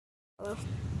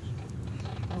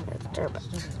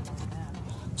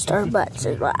Starbucks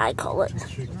is what I call it.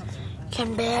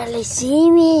 Can barely see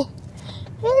me.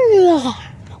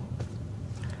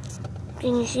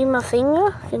 Can you see my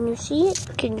finger? Can you see it?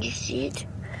 Can you see it?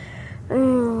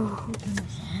 You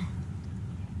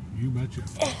betcha.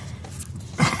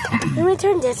 Let me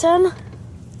turn this on.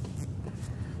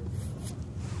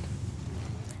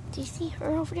 Do you see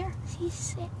her over there? She's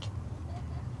sick.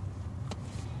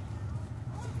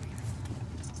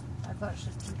 I thought she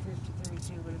was 253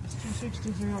 too, but if it's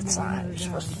 263, I'll give Sorry, another you're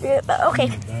supposed to dime. do it, but okay.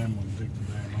 The dime one, take the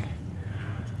dime off.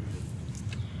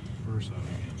 First out of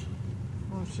it.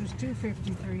 Well, if she's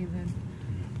 253, then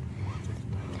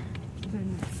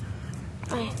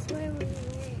Okay.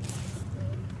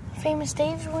 Famous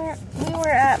Dave's, we were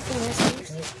at Famous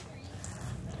Dave's.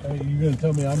 Hey, you gonna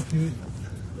tell me I'm cute?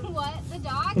 What? The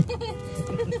dog?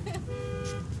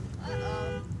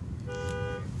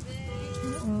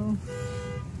 oh,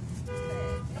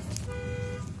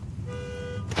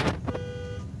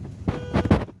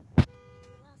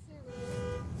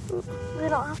 We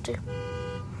don't have to.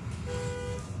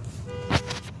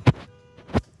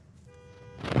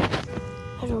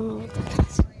 I don't know what that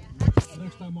is.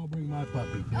 Next time I'll bring my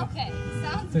puppy. Okay,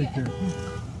 sounds Take good. care.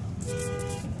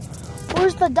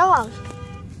 Where's the dog?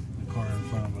 The car in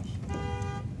front of us.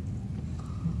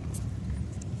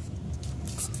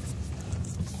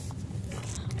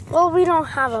 Well, we don't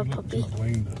have a She got puppy. too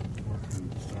lame to work in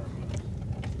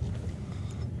Starbucks.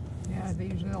 yeah, they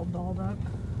usually all dolled up.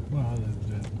 Well,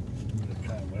 they're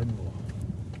kind of liberal.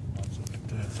 Lots of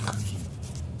tattoos.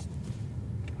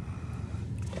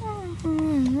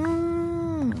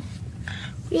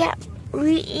 Yeah,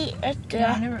 we eat at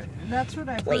Yeah, I the. never, that's what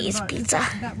I heard Lay's about. Pizza.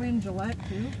 That way in Gillette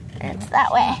too. It's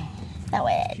that way. That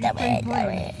way, that way, that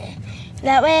way.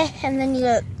 That way, and then you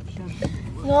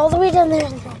go all the way down there.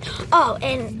 Oh,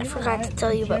 and I forgot to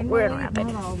tell you, but we're in Rapid.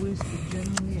 Not always, but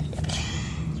generally.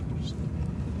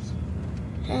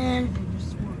 And They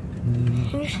just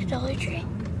work. here's Dollar Tree.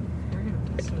 They're gonna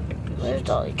be so good. Where's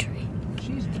Dollar Tree?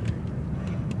 She's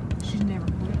never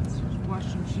quits. She's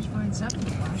watching. She's finding something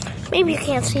to watch. Maybe you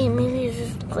can't see it. Maybe it's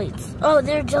just plates. Oh,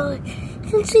 there's Dollar. You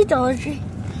can see Dollar Tree.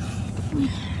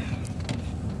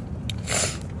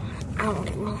 I don't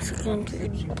think Mexican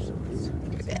food.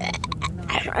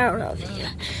 I don't know if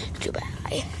it's too bad.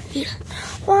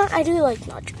 Well, I do like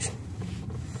nachos.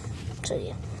 So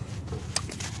yeah.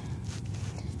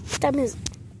 Time is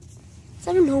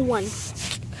 7:01.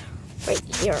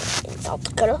 Right here in South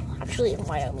Dakota. Actually in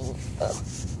Wyoming.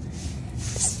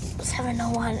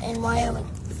 7:01 in Wyoming.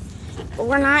 But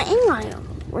we're not in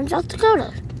Wyoming. We're in South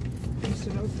Dakota. He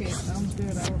said, okay, sounds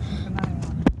good. I will keep an eye on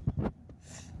it.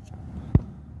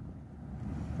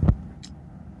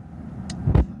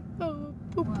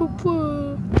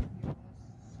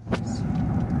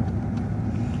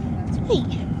 Hey,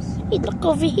 look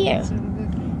over here.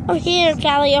 Over here,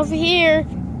 Callie, over here.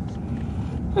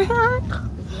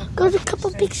 Got a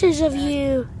couple pictures of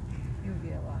you.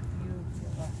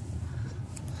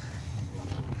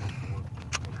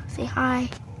 Say hi.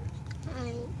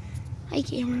 Hi. Hi,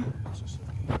 Cameron.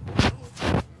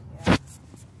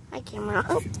 Hi, Cameron.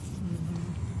 Oh.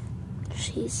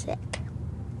 She's sick. Yeah,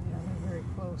 they're very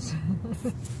close.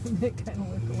 They kind of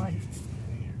look alike.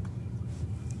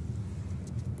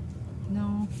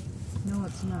 No,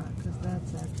 it's not, because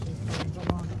that's actually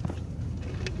the long.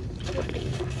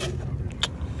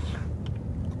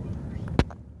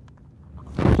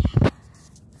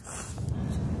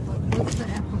 What's the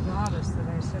epigoddess that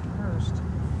I said first?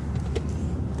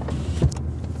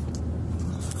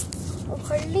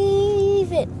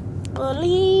 Believe it.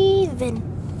 Believe in.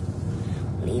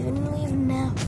 Leaving now.